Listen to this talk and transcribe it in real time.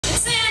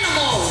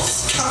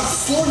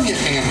California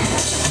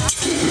animals.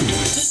 Dude,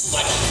 this is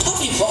like a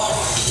puppy party.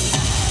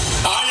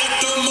 I like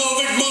to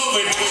move it, move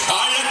it.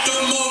 I like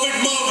to move it,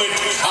 move it.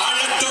 I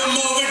like to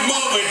move it,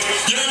 move it.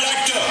 You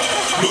like to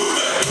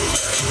move it.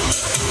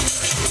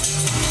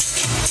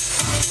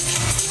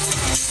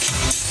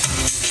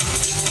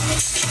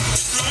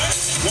 Right?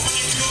 Woman,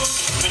 you cute,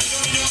 and you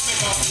don't need no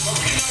makeup.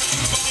 Original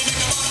cute body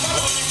makeup on my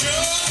woman, you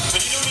cute,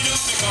 and you don't need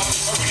no makeup.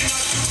 Original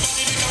cute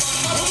body makeup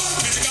on my woman.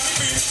 Physically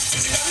fit,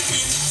 physically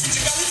fit,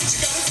 physically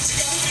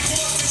fit,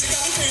 woman.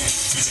 Physically fit,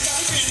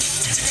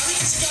 physically fit,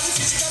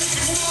 physically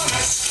fit, woman.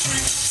 Nice,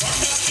 sweet,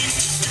 fantastic.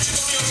 Pretty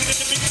body out in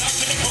the big tight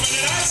and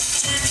woman nice,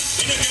 sweet,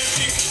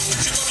 energetic.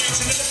 Pretty body out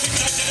in the big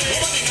tight and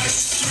woman nice,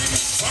 sweet,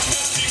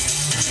 fantastic.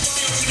 Pretty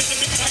body out in the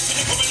big tight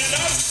and woman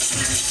nice,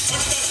 sweet,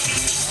 fantastic.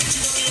 Pretty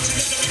body out in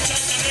the big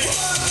tight and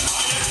woman.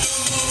 I like to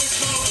move it,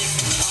 move it.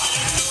 I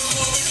like to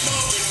move it,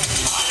 move it.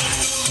 I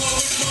like to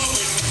move it, move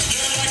it.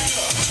 You like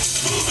to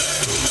move it,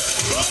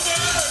 move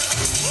it,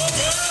 move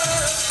it, move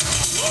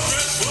it, move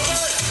it, move it,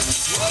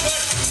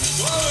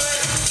 move it.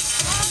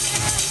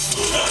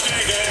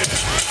 Okay, then.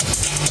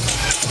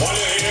 While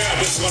you're here, I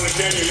just want to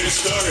tell you a little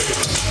story.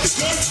 It's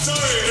not a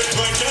story that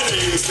my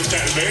daddy used to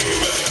tell me. He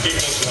was a king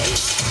as well.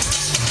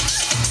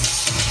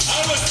 I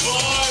was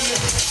born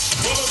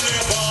probably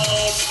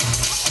about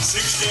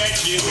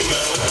 68 years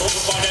ago,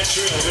 over by that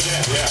tree over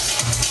there, yeah.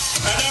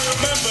 And I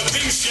remember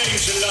things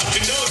changed a lot.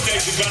 In those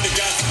days in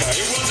Madagascar,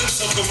 it wasn't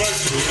so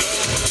commercial, you know.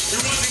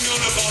 It wasn't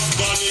all about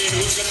money and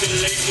who's got the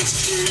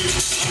latest tree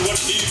and what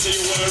heels are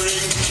you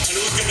wearing and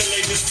who's got the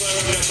latest fur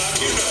on their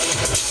back, you know.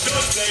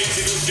 Those days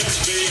it was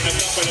just me and a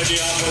couple of the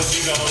others,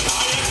 you know.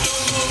 I like to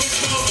move it,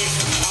 move it.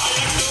 I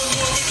like to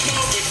move it,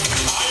 move it.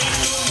 I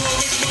like to move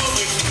it, move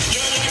it.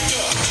 You like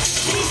to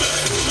move it, move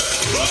it,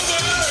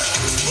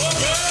 move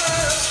it, move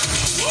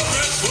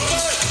it, move it, move it, move it,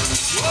 move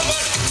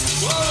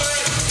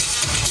it.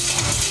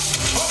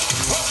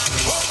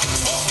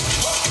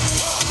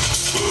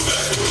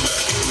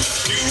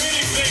 Do you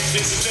really think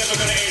this is never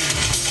gonna end?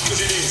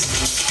 Because it is.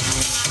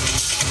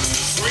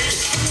 3,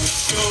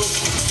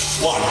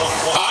 2, 1.